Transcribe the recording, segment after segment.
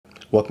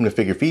Welcome to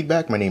Figure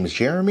Feedback. My name is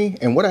Jeremy,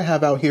 and what I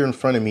have out here in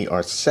front of me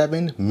are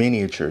 7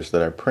 miniatures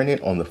that I printed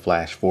on the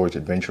Flashforge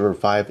Adventurer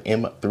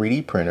 5M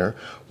 3D printer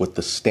with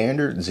the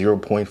standard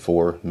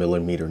 0.4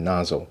 millimeter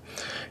nozzle.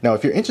 Now,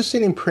 if you're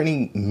interested in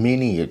printing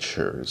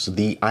miniatures,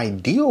 the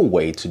ideal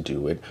way to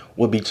do it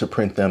would be to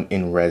print them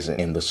in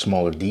resin, and the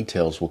smaller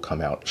details will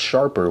come out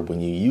sharper when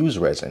you use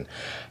resin.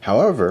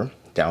 However,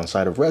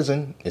 downside of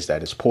resin is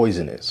that it's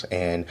poisonous,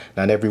 and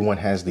not everyone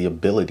has the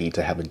ability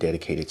to have a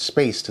dedicated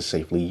space to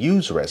safely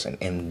use resin,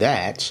 and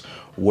that's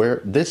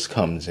where this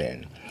comes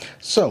in.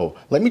 So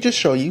let me just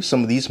show you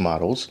some of these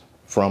models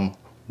from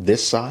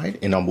this side,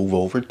 and I'll move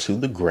over to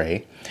the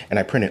gray. And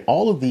I printed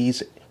all of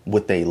these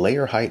with a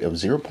layer height of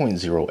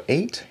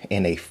 0.08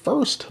 and a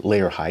first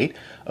layer height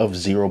of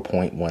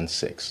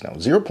 0.16. Now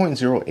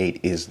 0.08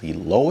 is the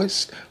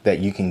lowest that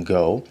you can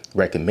go,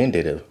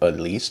 recommended at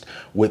least,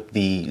 with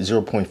the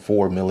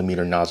 0.4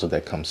 millimeter nozzle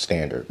that comes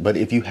standard. But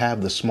if you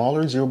have the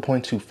smaller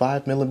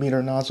 0.25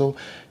 millimeter nozzle,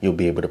 you'll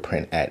be able to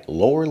print at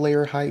lower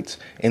layer heights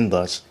and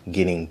thus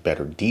getting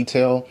better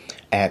detail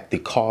at the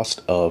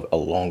cost of a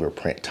longer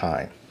print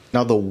time.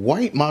 Now the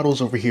white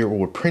models over here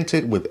were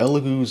printed with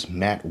Elegoo's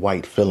matte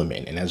white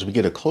filament, and as we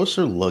get a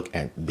closer look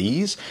at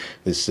these,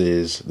 this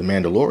is the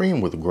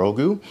Mandalorian with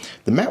Grogu.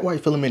 The matte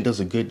white filament does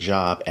a good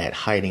job at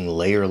hiding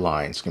layer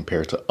lines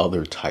compared to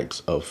other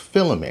types of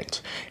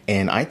filament,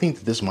 and I think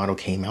that this model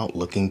came out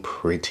looking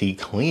pretty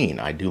clean.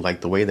 I do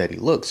like the way that he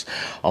looks,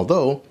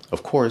 although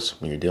of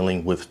course when you're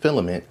dealing with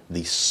filament,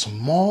 the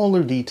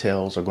smaller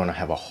details are going to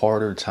have a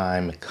harder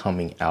time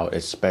coming out,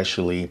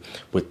 especially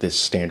with this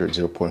standard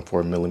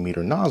 0.4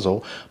 millimeter nozzle.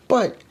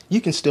 But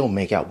you can still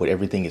make out what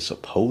everything is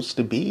supposed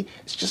to be.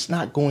 It's just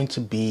not going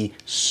to be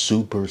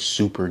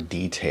super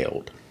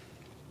detailed.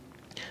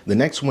 The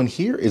next one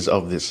here is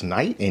of this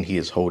knight, and he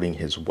is holding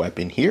his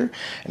weapon here.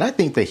 And I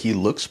think that he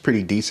looks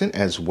pretty decent,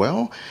 as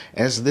well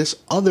as this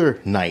other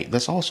knight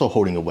that's also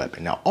holding a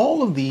weapon. Now,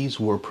 all of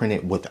these were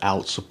printed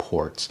without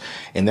supports,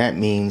 and that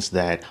means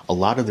that a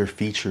lot of their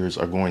features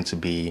are going to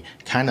be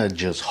kind of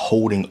just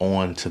holding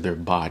on to their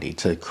body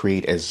to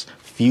create as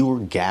fewer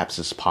gaps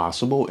as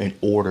possible in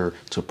order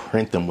to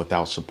print them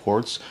without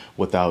supports,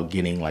 without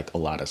getting like a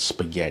lot of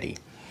spaghetti.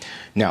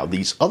 Now,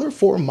 these other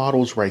 4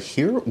 models right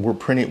here were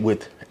printed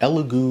with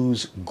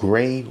Elegoo's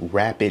Gray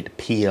Rapid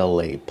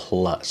PLA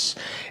Plus.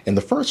 And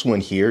the first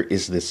one here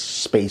is this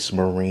Space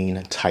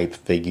Marine type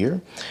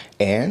figure,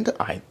 and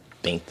I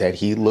think that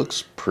he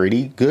looks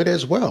pretty good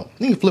as well.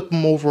 You flip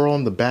him over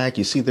on the back,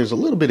 you see there's a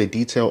little bit of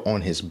detail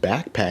on his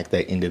backpack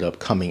that ended up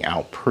coming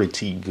out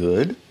pretty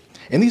good.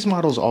 And these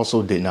models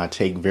also did not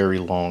take very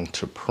long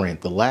to print.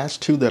 The last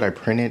 2 that I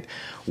printed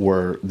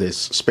were this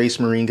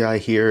Space Marine guy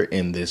here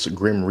and this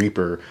Grim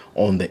Reaper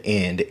on the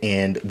end,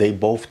 and they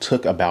both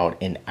took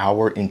about an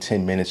hour and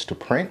 10 minutes to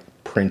print,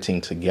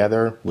 printing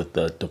together with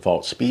the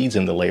default speeds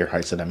and the layer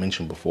heights that I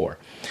mentioned before.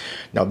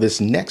 Now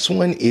this next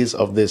one is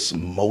of this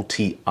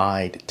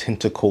multi-eyed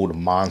tentacled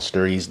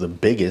monster. He's the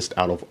biggest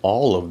out of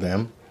all of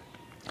them.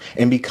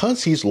 And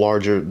because he's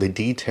larger, the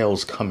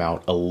details come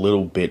out a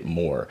little bit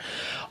more.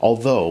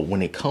 Although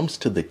when it comes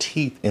to the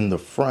teeth in the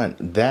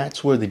front,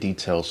 that's where the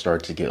details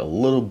start to get a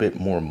little bit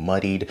more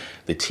muddied.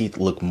 The teeth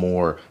look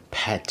more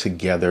packed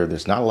together.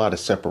 There's not a lot of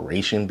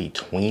separation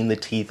between the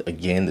teeth.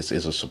 Again, this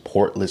is a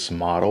supportless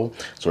model,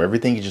 so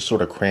everything is just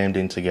sort of crammed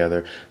in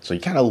together. So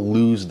you kind of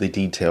lose the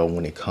detail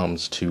when it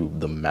comes to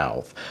the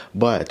mouth.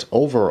 But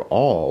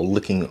overall,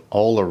 looking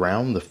all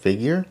around the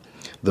figure,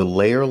 the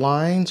layer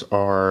lines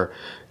are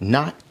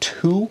not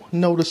too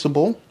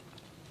noticeable,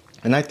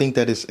 and I think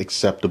that is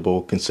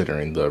acceptable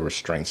considering the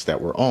restraints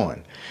that we're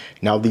on.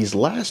 Now, these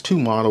last 2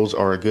 models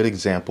are a good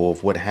example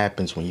of what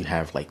happens when you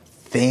have like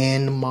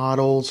thin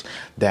models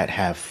that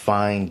have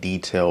fine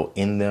detail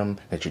in them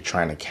that you're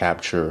trying to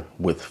capture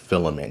with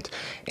filament.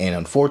 And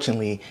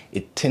unfortunately,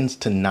 it tends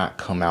to not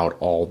come out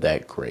all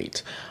that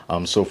great.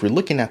 So if we're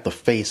looking at the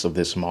face of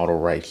this model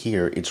right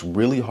here, it's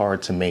really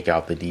hard to make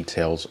out the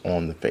details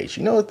on the face.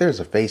 You know that there's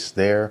a face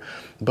there,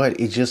 but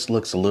it just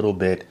looks a little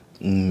bit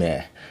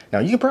meh. Now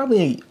you can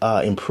probably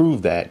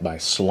improve that by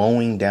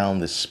slowing down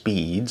the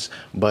speeds,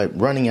 but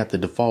running at the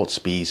default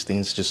speeds,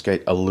 things just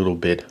get a little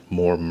bit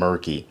more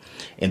murky.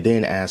 And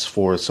then as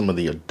for some of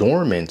the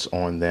adornments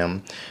on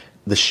them,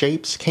 the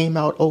shapes came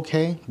out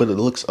okay, but it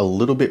looks a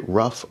little bit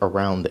rough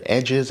around the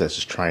edges as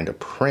it's trying to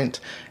print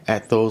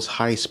at those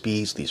high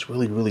speeds, these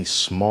really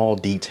small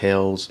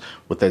details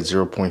with that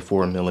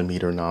 0.4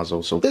 millimeter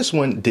nozzle. So this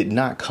one did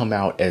not come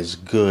out as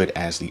good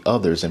as the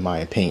others, in my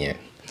opinion.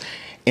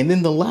 And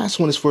then the last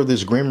one is for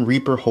this Grim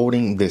Reaper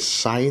holding this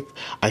scythe.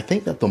 I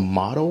think that the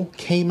model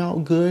came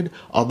out good,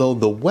 although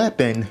the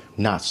weapon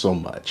not so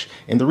much.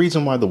 And the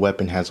reason why the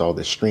weapon has all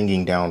this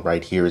stringing down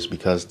right here is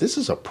because this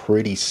is a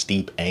pretty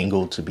steep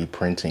angle to be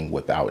printing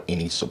without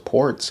any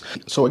supports.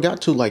 So it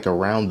got to like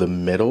around the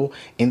middle,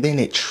 and then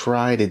it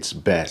tried its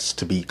best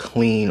to be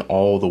clean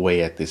all the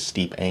way at this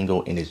steep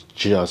angle, and it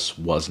just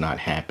was not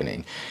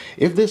happening.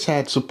 If this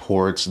had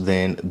supports,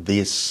 then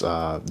this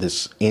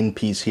end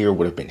piece here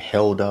would have been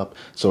held up,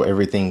 so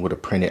everything would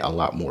have printed a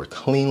lot more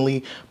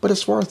cleanly. But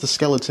as far as the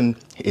skeleton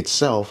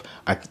itself,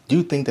 I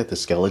do think that the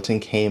skeleton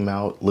came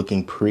out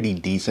looking pretty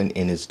decent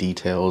in its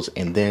details,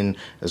 and then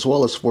as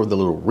well as for the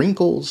little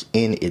wrinkles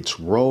in its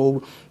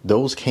robe,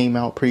 those came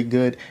out pretty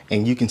good,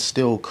 and you can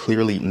still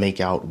clearly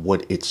make out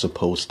what it's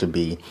supposed to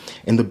be.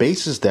 And the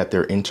bases that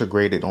they're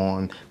integrated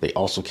on, they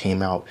also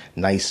came out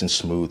nice and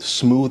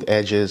smooth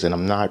edges, and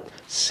I'm not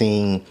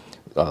seeing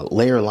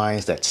layer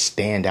lines that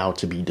stand out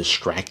to be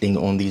distracting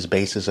on these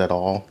bases at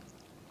all.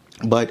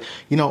 But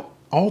you know,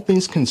 all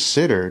things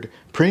considered,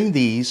 printing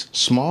these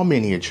small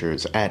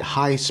miniatures at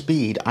high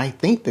speed, I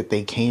think that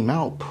they came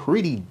out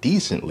pretty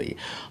decently.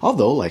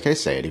 Although, like I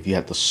said, if you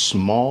have the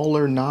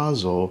smaller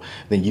nozzle,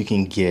 then you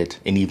can get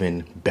an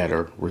even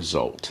better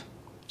result.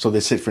 So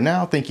that's it for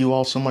now. Thank you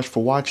all so much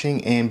for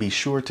watching, and be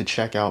sure to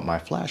check out my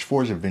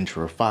Flashforge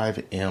Adventurer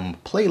 5M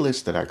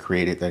playlist that I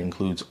created that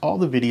includes all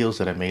the videos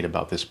that I made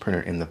about this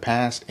printer in the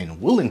past,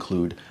 and will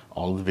include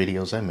all the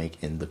videos I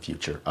make in the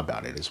future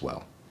about it as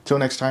well. Till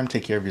next time,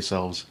 take care of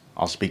yourselves.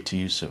 I'll speak to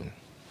you soon.